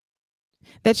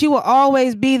 that you will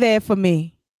always be there for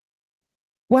me.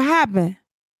 What happened?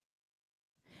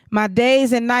 My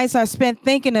days and nights are spent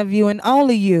thinking of you and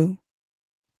only you.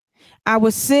 I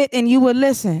would sit and you would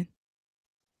listen.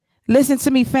 Listen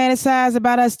to me fantasize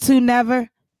about us two. Never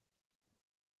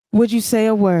would you say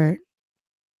a word.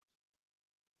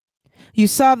 You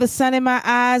saw the sun in my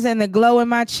eyes and the glow in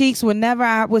my cheeks whenever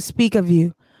I would speak of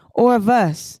you or of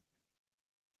us.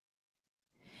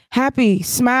 Happy,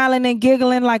 smiling and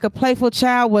giggling like a playful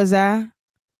child was I.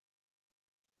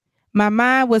 My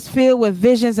mind was filled with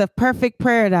visions of perfect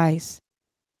paradise.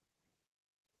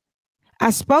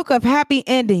 I spoke of happy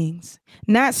endings,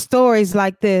 not stories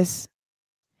like this.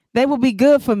 They will be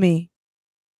good for me.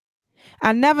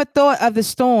 I never thought of the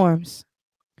storms.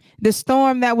 The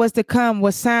storm that was to come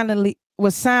was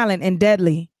silent and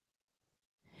deadly.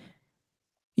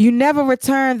 You never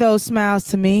returned those smiles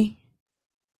to me.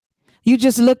 You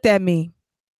just looked at me.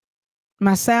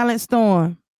 My silent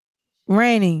storm,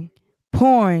 raining,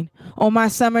 pouring on my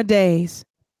summer days.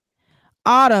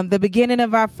 Autumn, the beginning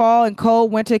of our fall, and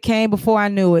cold winter came before I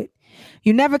knew it.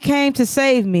 You never came to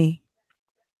save me.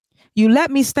 You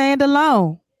let me stand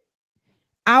alone,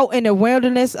 out in the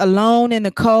wilderness, alone in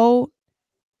the cold.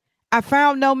 I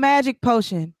found no magic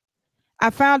potion.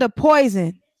 I found a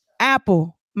poison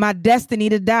apple, my destiny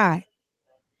to die.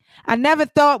 I never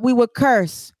thought we would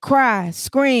curse, cry,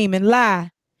 scream, and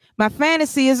lie. My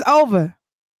fantasy is over.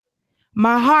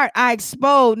 My heart I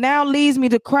exposed now leads me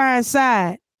to cry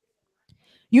inside.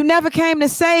 You never came to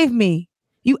save me.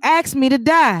 You asked me to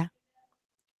die.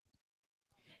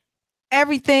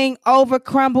 Everything over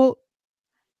crumbled.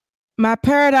 My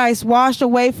paradise washed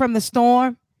away from the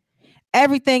storm.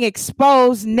 Everything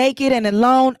exposed, naked and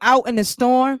alone out in the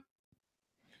storm.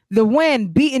 The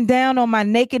wind beating down on my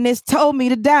nakedness told me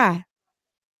to die.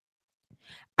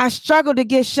 I struggled to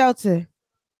get shelter,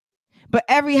 but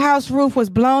every house roof was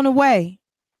blown away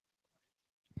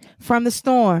from the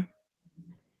storm.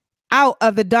 Out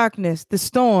of the darkness, the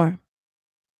storm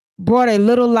brought a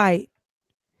little light,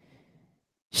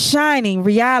 shining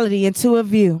reality into a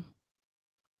view.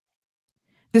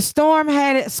 The storm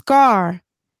had scarred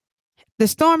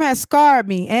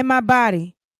me and my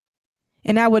body,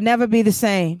 and I would never be the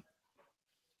same.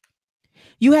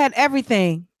 You had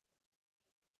everything,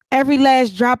 every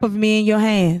last drop of me in your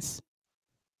hands.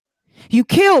 You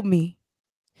killed me.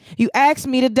 You asked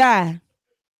me to die.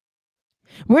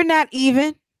 We're not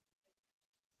even.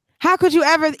 How could you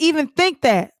ever even think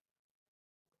that?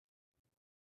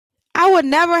 I would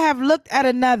never have looked at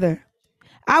another.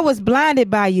 I was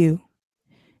blinded by you.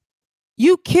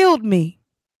 You killed me.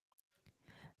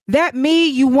 That me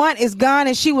you want is gone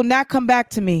and she will not come back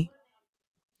to me.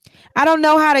 I don't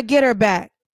know how to get her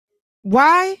back.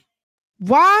 Why?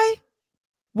 Why?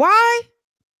 Why?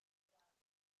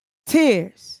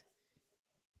 Tears.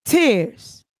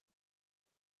 Tears.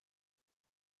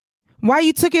 Why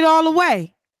you took it all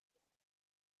away?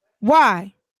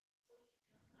 Why?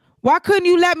 Why couldn't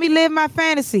you let me live my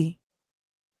fantasy?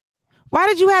 Why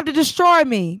did you have to destroy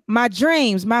me, my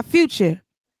dreams, my future?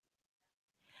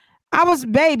 I was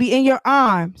baby in your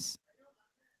arms.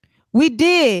 We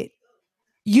did.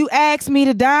 You asked me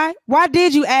to die? Why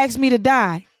did you ask me to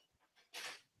die?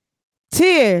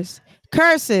 Tears,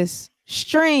 curses,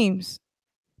 streams,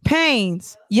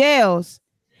 pains, yells,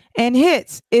 and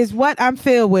hits is what I'm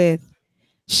filled with.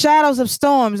 Shadows of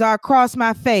storms are across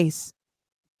my face.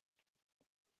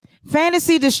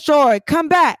 Fantasy destroyed. Come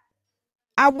back.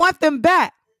 I want them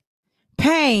back.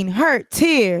 Pain, hurt,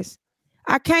 tears.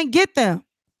 I can't get them.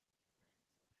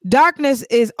 Darkness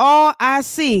is all I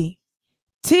see.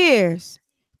 Tears,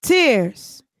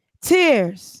 tears,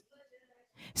 tears.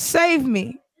 Save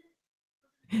me.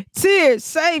 Tears,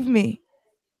 save me.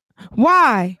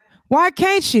 Why? Why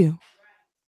can't you?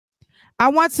 I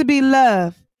want to be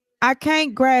loved. I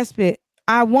can't grasp it.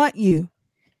 I want you.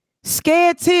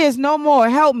 Scared tears no more.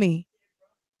 Help me.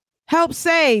 Help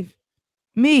save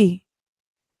me.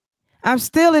 I'm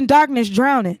still in darkness,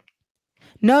 drowning.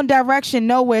 No direction,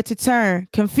 nowhere to turn.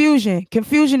 Confusion.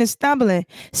 Confusion is stumbling.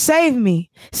 Save me.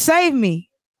 Save me.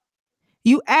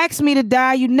 You asked me to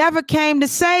die. You never came to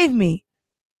save me.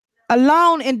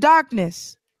 Alone in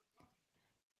darkness.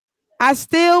 I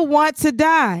still want to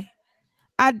die.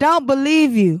 I don't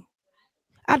believe you.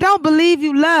 I don't believe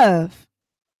you love.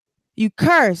 You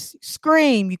curse,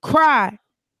 scream, you cry.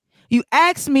 You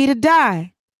ask me to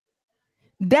die.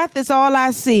 Death is all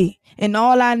I see and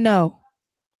all I know.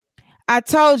 I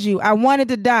told you I wanted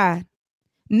to die.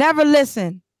 Never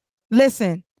listen.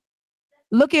 Listen.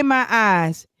 Look in my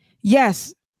eyes.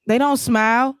 Yes, they don't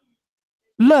smile.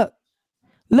 Look.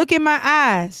 Look in my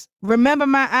eyes. Remember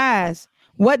my eyes.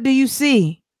 What do you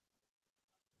see?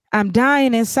 I'm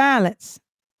dying in silence.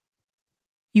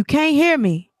 You can't hear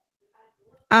me.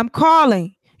 I'm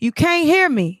calling. You can't hear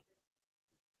me.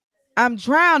 I'm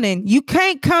drowning. You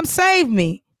can't come save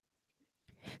me.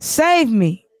 Save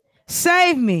me.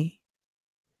 Save me.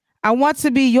 I want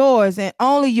to be yours and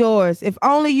only yours, if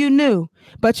only you knew,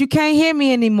 but you can't hear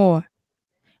me anymore.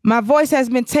 My voice has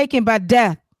been taken by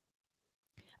death.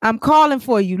 I'm calling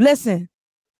for you. Listen.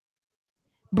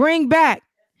 Bring back.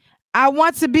 I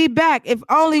want to be back, if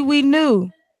only we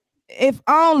knew. If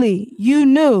only you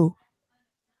knew.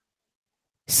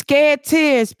 Scared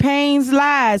tears, pains,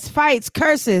 lies, fights,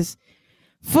 curses.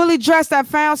 Fully dressed, I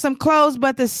found some clothes,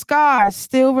 but the scars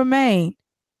still remain.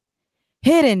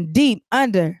 hidden deep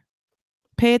under.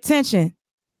 Pay attention.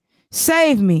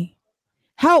 Save me.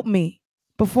 Help me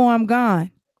before I'm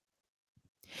gone.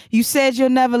 You said you'll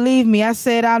never leave me. I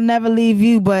said I'll never leave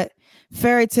you, but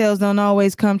fairy tales don't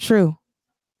always come true.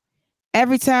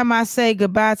 Every time I say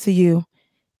goodbye to you,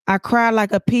 I cry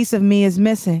like a piece of me is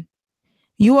missing.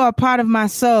 You are a part of my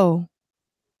soul,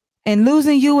 and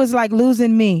losing you is like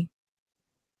losing me.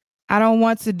 I don't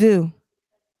want to do.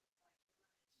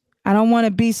 I don't want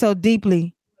to be so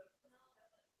deeply,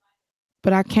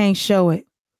 but I can't show it.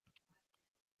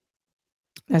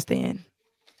 That's the end.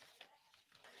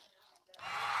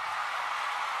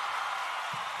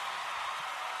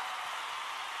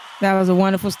 That was a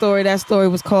wonderful story. That story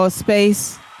was called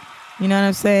Space. You know what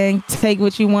I'm saying? Take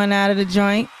what you want out of the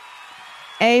joint.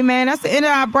 Hey, man, that's the end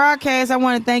of our broadcast. I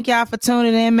want to thank y'all for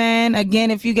tuning in, man. Again,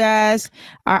 if you guys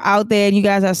are out there and you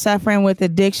guys are suffering with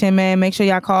addiction, man, make sure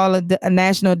y'all call a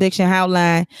National Addiction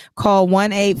Hotline. Call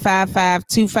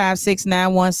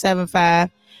 1-855-256-9175.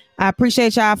 I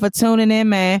appreciate y'all for tuning in,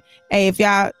 man. Hey, if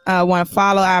y'all want to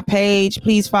follow our page,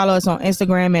 please follow us on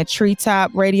Instagram at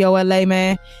Treetop Radio LA,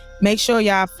 man. Make sure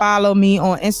y'all follow me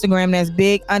on Instagram. That's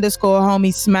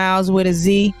big_homie smiles with a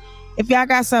Z. If y'all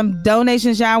got some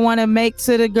donations y'all want to make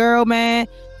to the girl, man,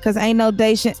 because ain't no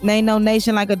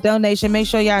nation like a donation. Make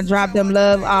sure y'all drop them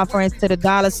love offerings to the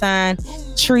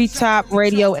 $ Treetop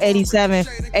Radio 87.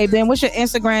 Hey, Ben, what's your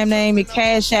Instagram name, your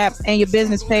Cash App, and your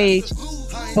business page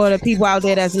for the people out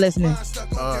there that's listening?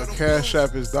 Cash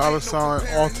App is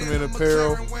 $ Ultimate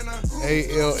Apparel,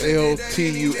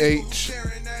 ALLTUHMENT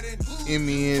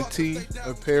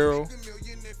Apparel.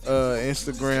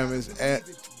 Instagram is at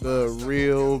The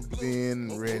Real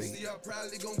Ben Ready.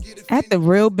 At The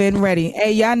Real Ben Ready.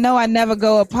 Hey, y'all know I never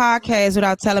go a podcast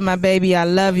without telling my baby I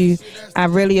love you. I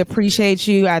really appreciate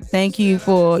you. I thank you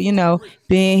for,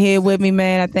 being here with me,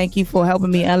 man. I thank you for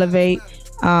helping me elevate.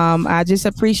 I just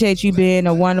appreciate you being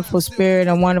a wonderful spirit,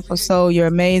 a wonderful soul. You're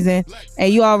amazing.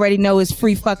 And you already know it's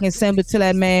free fucking Simba to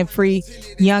that man, free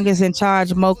youngest in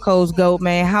charge, Moco's GOAT,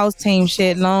 man. House team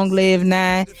shit, long live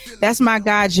 9. That's my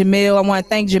guy, Jamil. I want to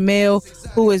thank Jamil,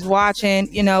 who is watching,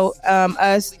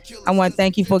 us. I want to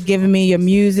thank you for giving me your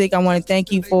music. I want to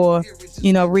thank you for,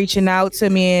 reaching out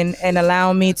to me and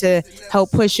allowing me to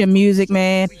help push your music,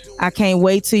 man. I can't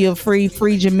wait till you're free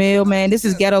Jamil, man. This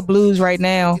is Ghetto Blues right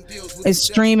now.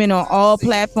 It's streaming on all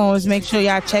platforms. Make sure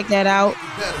y'all check that out.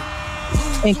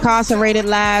 Incarcerated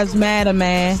Lives Matter,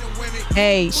 man.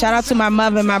 Hey, shout out to my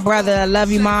mother and my brother. I love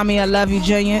you, mommy. I love you,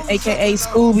 Junior, aka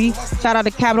Scooby. Shout out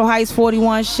to Capitol Heights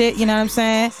 41 shit. You know what I'm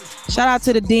saying? Shout out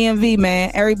to the DMV,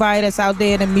 man. Everybody that's out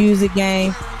there in the music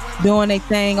game doing their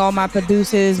thing. All my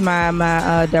producers,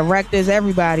 my directors,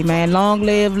 everybody, man. Long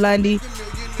live Lundy. You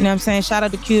know what I'm saying? Shout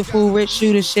out to Q Food, Rich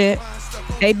Shooter shit.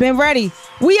 They been ready.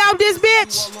 We out this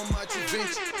bitch.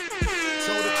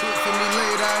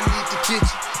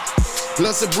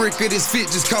 Plus a brick of this fit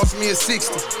just cost me a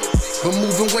 60. But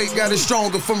moving weight got it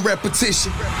stronger from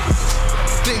repetition.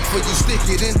 Think for you, stick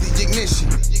it in the ignition.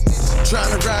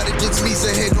 Trying to ride against me's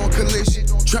a head-on collision.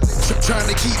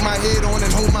 Trying to keep my head on and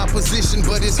hold my position,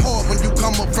 but it's hard when you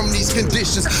come up from these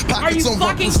conditions. Pockets Are you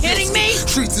fucking kidding me?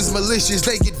 Streets is malicious,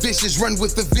 they get vicious, run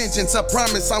with the vengeance. I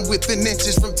promise I'm within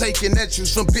inches from taking that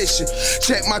juice from Bishop.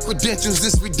 Check my credentials,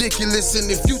 it's ridiculous.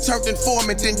 And if you turned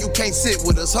informant, then you can't sit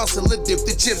with us. Hustle and dip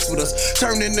the chips with us.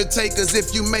 Turn into takers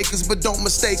if you make us, but don't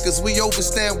mistake us. We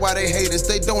overstand why they hate us.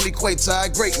 They don't equate to our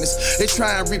greatness. They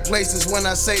try and replace us. When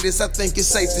I say this, I think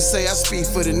it's safe to say I speak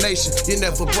for the nation. You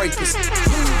never break us.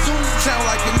 Sound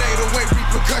like a 808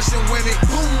 repercussion when it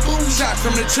boom, boom. Shot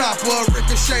from the chopper,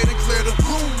 ricochet and clear the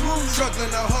boom, boom. Struggling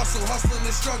to hustling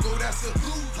to struggle, that's a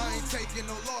I ain't taking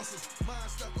no losses. Mine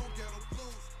stuck on